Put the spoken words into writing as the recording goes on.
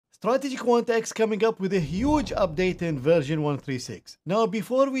StrategyQuant X coming up with a huge update in version 136. Now,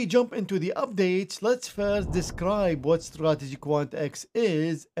 before we jump into the updates, let's first describe what StrategyQuant X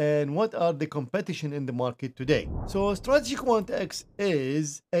is and what are the competition in the market today. So, StrategyQuant X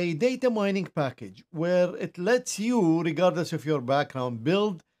is a data mining package where it lets you, regardless of your background,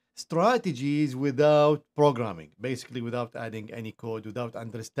 build strategies without programming, basically without adding any code, without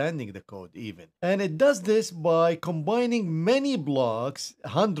understanding the code even. And it does this by combining many blocks,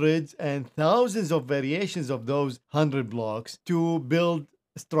 hundreds and thousands of variations of those 100 blocks to build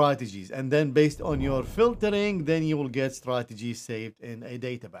strategies. And then based on your filtering, then you will get strategies saved in a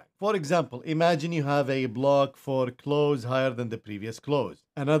data bank. For example, imagine you have a block for close higher than the previous close,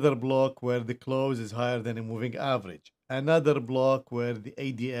 another block where the close is higher than a moving average, another block where the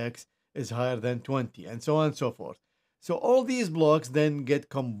ADX is higher than 20, and so on and so forth. So all these blocks then get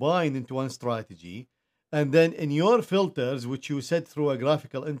combined into one strategy. And then in your filters, which you set through a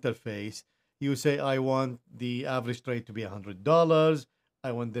graphical interface, you say, I want the average trade to be $100.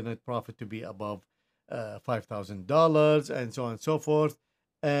 I want the net profit to be above $5,000, and so on and so forth.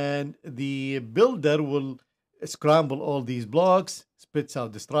 And the builder will scramble all these blocks, spits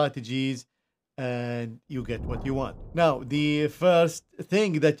out the strategies, and you get what you want. Now, the first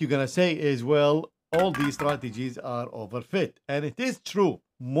thing that you're going to say is, well, all these strategies are overfit. And it is true.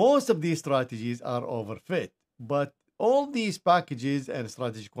 Most of these strategies are overfit. But all these packages, and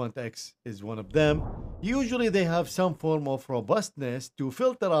StrategyQuant X is one of them, usually they have some form of robustness to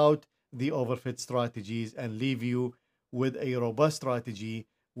filter out the overfit strategies and leave you with a robust strategy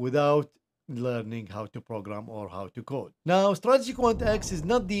without learning how to program or how to code. Now, StrategyQuant X is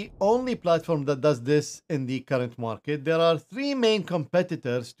not the only platform that does this in the current market. There are three main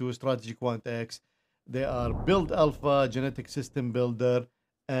competitors to StrategyQuant X. They are Build Alpha, Genetic System Builder,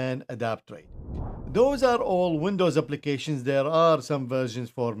 and AdaptTrade. Those are all Windows applications. There are some versions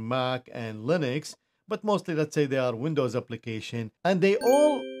for Mac and Linux, but mostly, let's say, they are Windows application, and they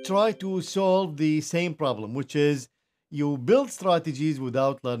all try to solve the same problem, which is you build strategies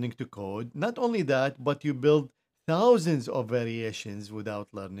without learning to code. Not only that, but you build thousands of variations without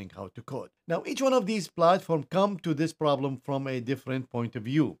learning how to code. Now, each one of these platforms come to this problem from a different point of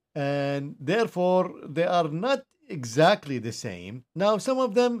view, and therefore they are not exactly the same. Now, some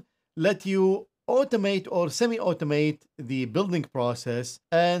of them let you automate or semi-automate the building process,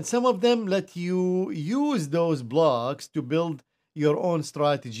 and some of them let you use those blocks to build your own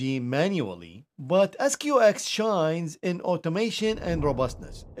strategy manually. But SQX shines in automation and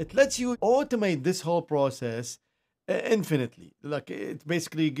robustness. It lets you automate this whole process infinitely. Like, it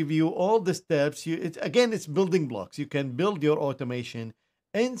basically give you all the steps. It's building blocks. You can build your automation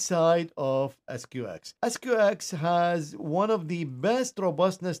inside of SQX. SQX has one of the best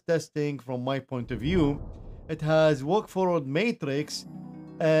robustness testing from my point of view. It has walk forward matrix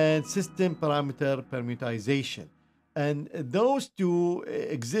and system parameter permutization. And those two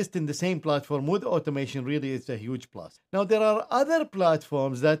exist in the same platform with automation. Really, it's a huge plus. Now, there are other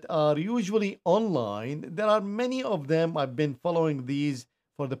platforms that are usually online. There are many of them. I've been following these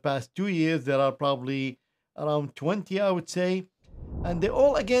for the past 2 years. There are probably around 20, I would say. And they're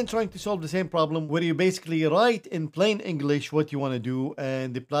all, again, trying to solve the same problem, where you basically write in plain English what you want to do,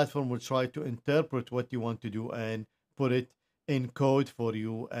 and the platform will try to interpret what you want to do and put it in code for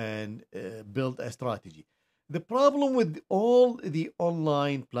you and build a strategy. The problem with all the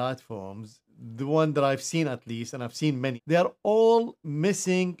online platforms, the one that I've seen at least, and I've seen many, they are all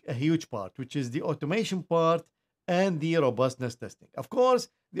missing a huge part, which is the automation part and the robustness testing. Of course,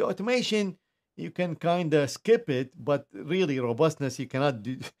 the automation, you can kind of skip it, but really robustness you cannot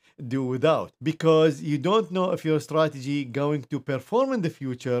do without, because you don't know if your strategy going to perform in the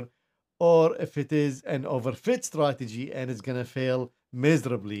future or if it is an overfit strategy and it's going to fail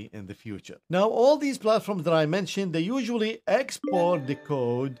miserably in the future. Now, all these platforms that I mentioned, they usually export the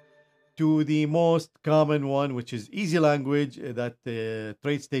code to the most common one, which is Easy Language that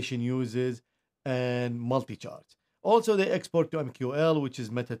TradeStation uses, and Multicharts. Also, they export to MQL, which is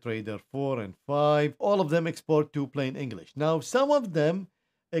MetaTrader 4 and 5. All of them export to plain English. Now, some of them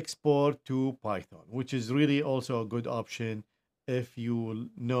export to Python, which is really also a good option if you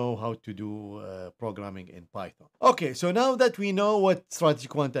know how to do programming in Python. Okay, so now that we know what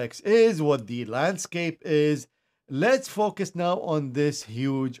StrategyQuant X is, what the landscape is, let's focus now on this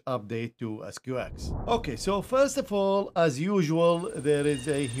huge update to SQX. Okay, so first of all, as usual, there is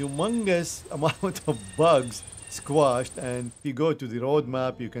a humongous amount of bugs squashed, and if you go to the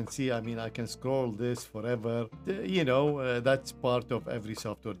roadmap, you can see, I can scroll this forever. That's part of every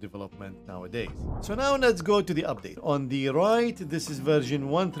software development nowadays. So now let's go to the update. On the right, this is version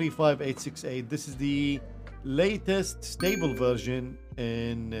 135868. This is the latest stable version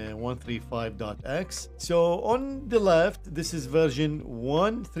in 135.x. So on the left, this is version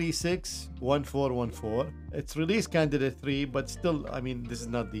 136.1414. It's release candidate 3, but still, I mean, this is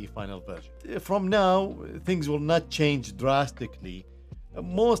not the final version. From now, things will not change drastically.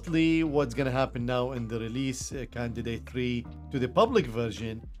 Mostly what's going to happen now in the release candidate 3 to the public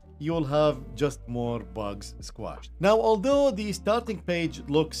version, you'll have just more bugs squashed. Now, although the starting page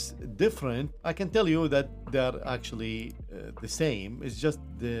looks different, I can tell you that they're actually the same. It's just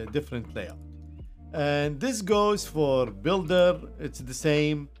the different layout. And this goes for builder, it's the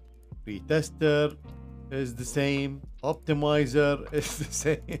same. Pretester is the same. Optimizer is the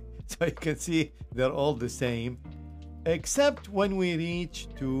same. So you can see they're all the same, except when we reach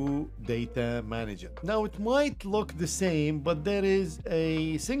to data manager. Now it might look the same, but there is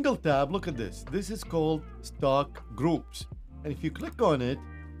a single tab. Look at this. This is called stock groups. And if you click on it,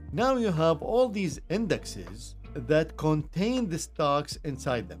 now you have all these indexes that contain the stocks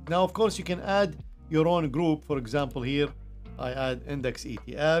inside them. Now, of course, you can add your own group. For example, here I add index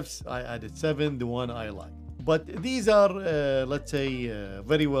ETFs. I added 7, the one I like. But these are, let's say,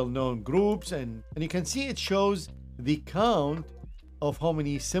 very well-known groups. And you can see it shows the count of how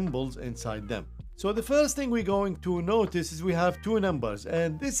many symbols inside them. So the first thing we're going to notice is we have 2 numbers,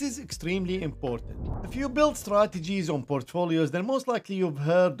 and this is extremely important. If you build strategies on portfolios, then most likely you've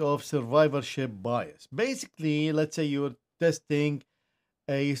heard of survivorship bias. Basically, let's say you're testing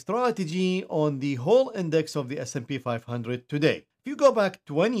a strategy on the whole index of the S&P 500 today. If you go back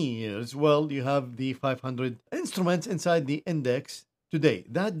 20 years, well, you have the 500 instruments inside the index today.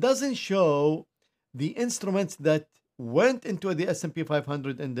 That doesn't show the instruments that went into the S&P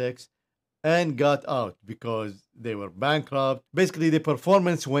 500 index and got out because they were bankrupt. Basically, the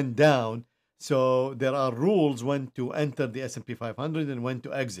performance went down. So there are rules when to enter the S&P 500 and when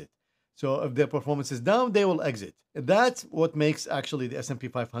to exit. So if their performance is down, they will exit. That's what makes actually the S&P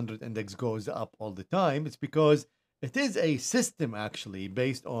 500 index goes up all the time. It's because it is a system actually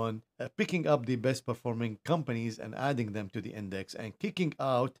based on picking up the best performing companies and adding them to the index and kicking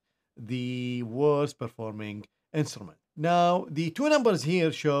out the worst performing instrument. Now, the 2 numbers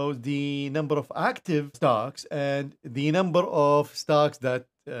here show the number of active stocks and the number of stocks that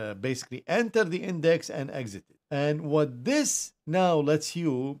basically enter the index and exit it. And what this now lets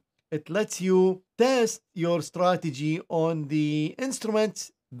you, it lets you test your strategy on the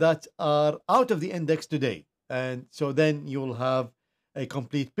instruments that are out of the index today. And so then you'll have a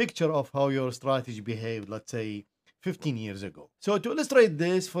complete picture of how your strategy behaved, let's say, 15 years ago. So to illustrate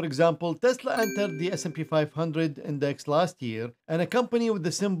this, for example, Tesla entered the S&P 500 index last year, and a company with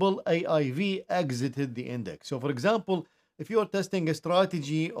the symbol AIV exited the index. So for example, if you're testing a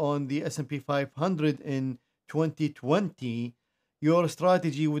strategy on the S&P 500 in 2020, your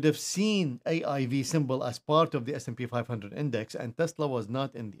strategy would have seen AIV symbol as part of the S&P 500 index, and Tesla was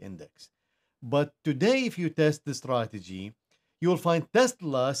not in the index. But today, if you test the strategy, you will find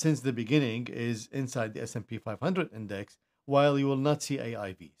Tesla since the beginning is inside the S&P 500 index, while you will not see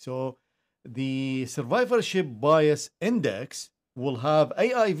AIV. So the survivorship bias index will have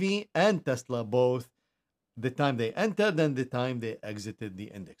AIV and Tesla both the time they entered and the time they exited the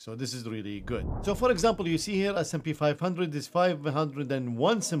index. So this is really good. So for example, you see here S&P 500 is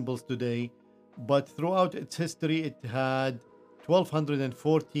 501 symbols today, but throughout its history, it had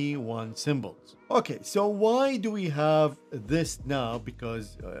 1,241 symbols. Okay, so why do we have this now?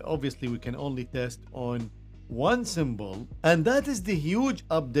 Because obviously we can only test on one symbol, and that is the huge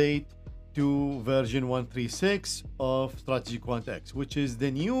update to version 136 of StrategyQuant X, which is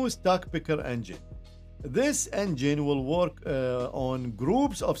the new stock picker engine. This engine will work on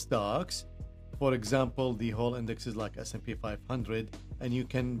groups of stocks. For example, the whole indexes like S&P 500, and you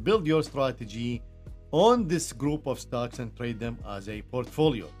can build your strategy on this group of stocks and trade them as a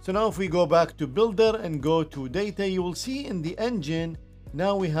portfolio. So now if we go back to builder and go to data, you will see in the engine,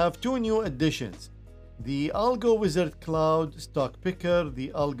 now we have 2 new additions. The Algo Wizard Cloud Stock Picker, the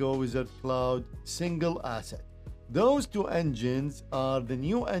Algo Wizard Cloud Single Asset. Those 2 engines are the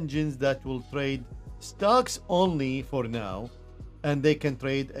new engines that will trade stocks only for now, and they can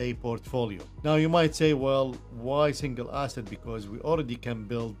trade a portfolio. Now you might say, well, why single asset? Because we already can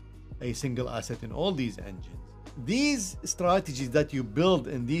build a single asset in all these engines. These strategies that you build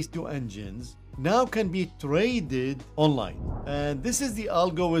in these 2 engines now can be traded online. And this is the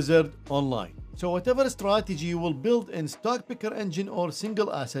Algo Wizard Online. So whatever strategy you will build in Stock Picker engine or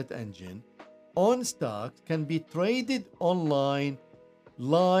single asset engine on stocks can be traded online,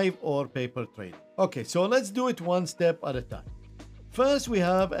 live or paper trading. Okay, so let's do it one step at a time. First, we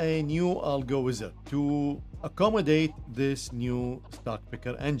have a new Algo Wizard to accommodate this new stock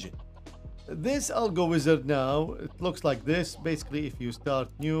picker engine. this Algo wizard now, it looks like this. Basically, if you start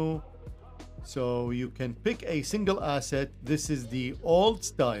new, so you can pick a single asset. This is the old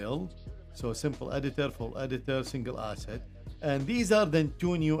style. So simple editor, full editor, single asset. And these are then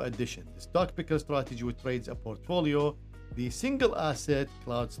two new additions. The stock picker strategy, which trades a portfolio. The single asset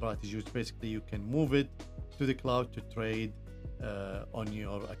cloud strategy, which basically you can move it to the cloud to trade on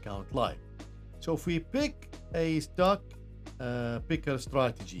your account live. So if we pick a stock picker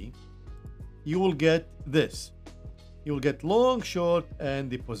strategy, you will get this. You will get long, short, and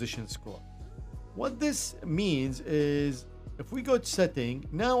the position score. What this means is if we go to setting,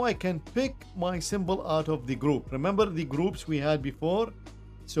 now I can pick my symbol out of the group. Remember the groups we had before?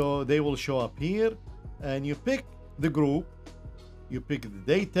 So they will show up here, and you pick the group, you pick the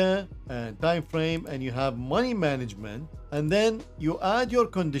data and time frame, and you have money management, and then you add your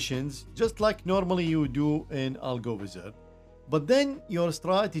conditions just like normally you do in Algo Wizard. But then your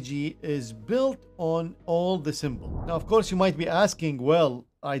strategy is built on all the symbols. Now, of course, you might be asking, well,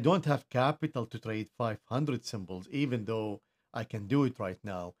 I don't have capital to trade 500 symbols, even though I can do it right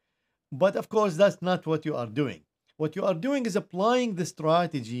now. But of course, that's not what you are doing. What you are doing is applying the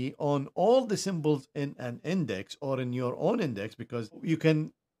strategy on all the symbols in an index or in your own index, because you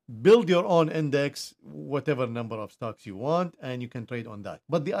can build your own index, whatever number of stocks you want, and you can trade on that.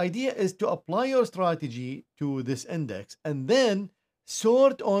 But the idea is to apply your strategy to this index and then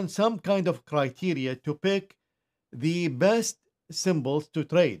sort on some kind of criteria to pick the best symbols to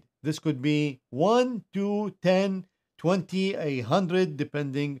trade. This could be 1, 2, 10, 20, 100,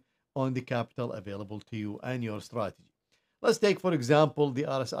 depending on the capital available to you and your strategy. Let's take, for example, the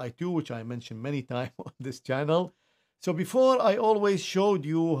RSI2, which I mentioned many times on this channel. So before, I always showed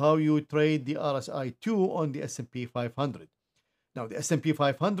you how you trade the RSI2 on the S&P 500. Now, the S&P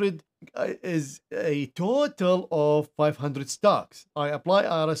 500 is a total of 500 stocks. I apply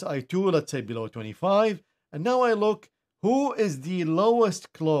RSI2, let's say below 25, and now I look who is the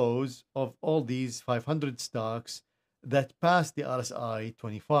lowest close of all these 500 stocks that pass the RSI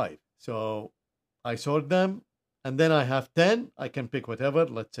 25. So I sort them, and then I have 10. I can pick whatever,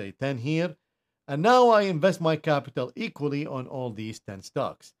 let's say 10 here. And now I invest my capital equally on all these 10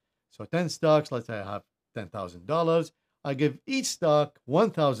 stocks. So 10 stocks, let's say I have $10,000. I give each stock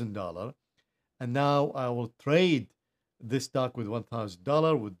 $1,000. And now I will trade this stock with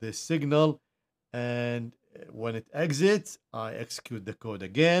 $1,000 with this signal. And when it exits, I execute the code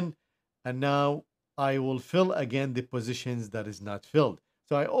again. And now I will fill again the positions that is not filled.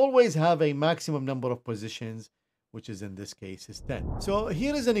 So I always have a maximum number of positions, which is in this case is 10. So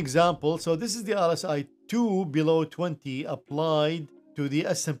here is an example. So this is the RSI 2 below 20 applied to the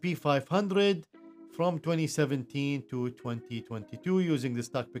S&P 500 from 2017 to 2022 using the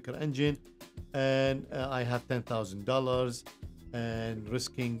stock picker engine. And I have $10,000 and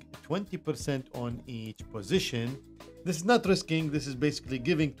risking 20% on each position. This is not risking, this is basically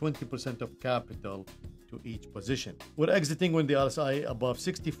giving 20% of capital to each position. We're exiting when the RSI above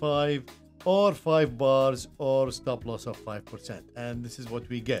 65 or 5 bars or stop loss of 5%. And this is what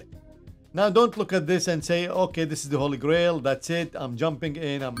we get. Now, don't look at this and say, okay, this is the Holy Grail. That's it. I'm jumping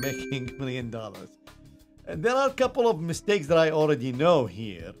in. I'm making $1 million. And there are a couple of mistakes that I already know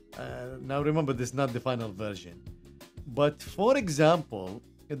here. Now, remember, this is not the final version. But for example,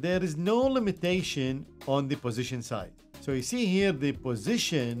 there is no limitation on the position size. So you see here, the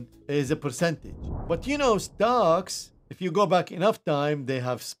position is a percentage. But you know, stocks, if you go back enough time, they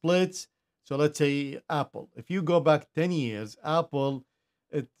have splits. So let's say Apple. If you go back 10 years, Apple,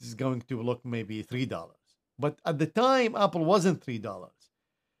 it's going to look maybe $3. But at the time, Apple wasn't $3.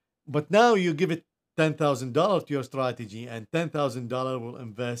 But now you give it $10,000 to your strategy, and $10,000 will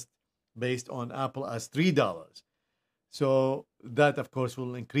invest based on Apple as $3. So that, of course,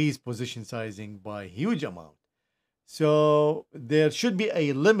 will increase position sizing by a huge amount. So there should be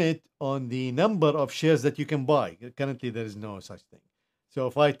a limit on the number of shares that you can buy. Currently, there is no such thing. So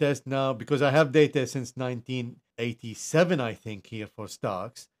if I test now, because I have data since 1987, I think, here for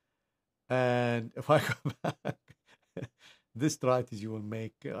stocks, and if I go back, this strategy will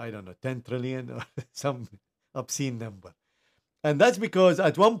make, I don't know, 10 trillion or some obscene number. And that's because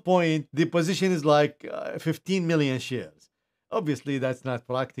at one point, the position is like 15 million shares. Obviously, that's not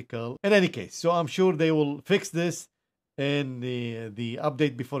practical. In any case, so I'm sure they will fix this in the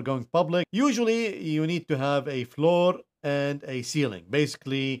update before going public. Usually, you need to have a floor and a ceiling.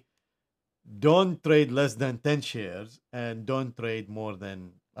 Basically, don't trade less than 10 shares and don't trade more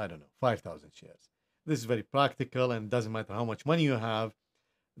than, I don't know, 5,000 shares. This is very practical, and doesn't matter how much money you have,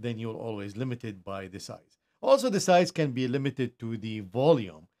 then you're always limited by the size. Also, the size can be limited to the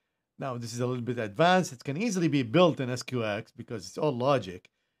volume. Now, this is a little bit advanced. It can easily be built in SQX because it's all logic.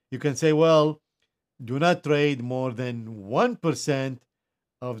 You can say, well, do not trade more than 1%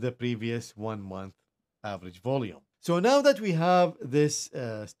 of the previous 1 month average volume. So now that we have this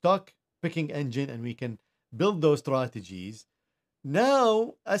stock picking engine and we can build those strategies,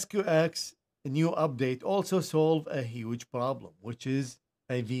 now SQX new update also solve a huge problem, which is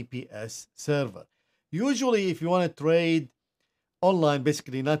a VPS server. Usually, if you want to trade online,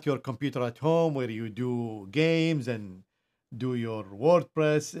 basically not your computer at home where you do games and do your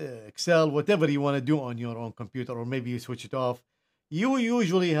WordPress, Excel, whatever you want to do on your own computer, or maybe you switch it off, you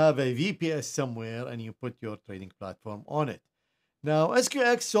usually have a VPS somewhere and you put your trading platform on it. Now,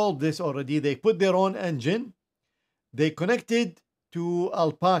 SQX solved this already. They put their own engine. They connected to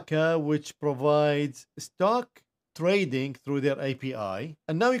Alpaca, which provides stock trading through their API.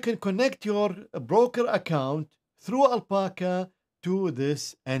 And now you can connect your broker account through Alpaca to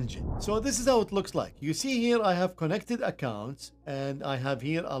this engine. So this is how it looks like. You see here I have connected accounts and I have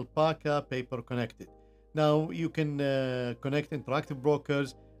here Alpaca paper connected. Now you can connect interactive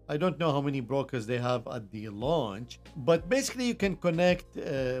brokers. I don't know how many brokers they have at the launch, but basically you can connect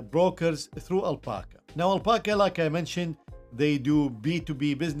brokers through Alpaca. Now Alpaca, like I mentioned, they do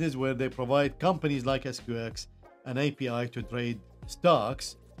B2B business where they provide companies like SQX an API to trade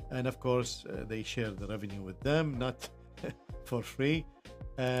stocks. And of course, they share the revenue with them, not for free.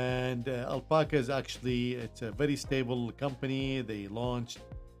 And Alpaca is actually, it's a very stable company. They launched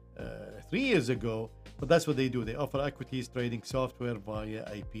 3 years ago, but that's what they do. They offer equities trading software via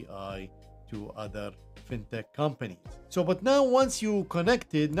API to other fintech companies. So, but now once you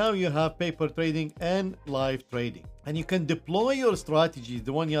connected, now you have paper trading and live trading, and you can deploy your strategies,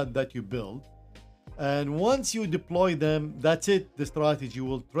 the one that you build. And once you deploy them, that's it. The strategy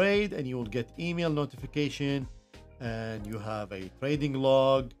will trade and you will get email notification and you have a trading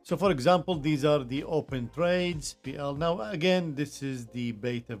log. So for example, these are the open trades PL. Now again, this is the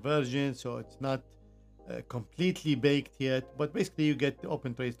beta version, so it's not completely baked yet, but basically you get the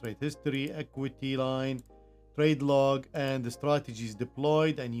open trades, trade history, equity line, trade log, and the strategies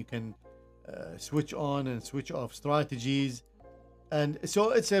deployed, and you can switch on and switch off strategies. And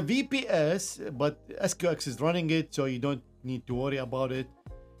so it's a VPS, but SQX is running it, so you don't need to worry about it.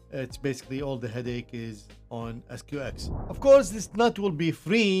 It's basically all the headache is on SQX. Of course, this nut will be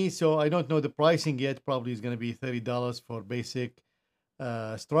free, so I don't know the pricing yet. Probably is going to be $30 for basic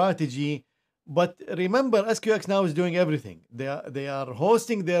strategy. But remember, SQX now is doing everything. They are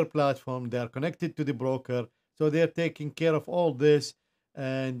hosting their platform. They are connected to the broker, so they are taking care of all this,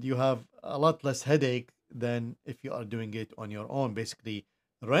 and you have a lot less headache than if you are doing it on your own. Basically,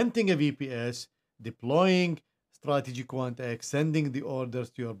 renting a VPS, deploying StrategyQuant X, sending the orders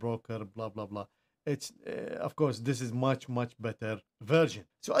to your broker, blah, blah, blah. It's, of course, this is much better version.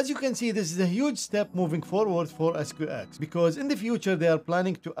 So as you can see, this is a huge step moving forward for SQX, because in the future, they are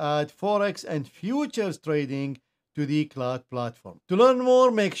planning to add Forex and futures trading to the cloud platform. To learn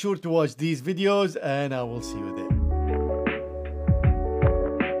more, make sure to watch these videos, and I will see you there.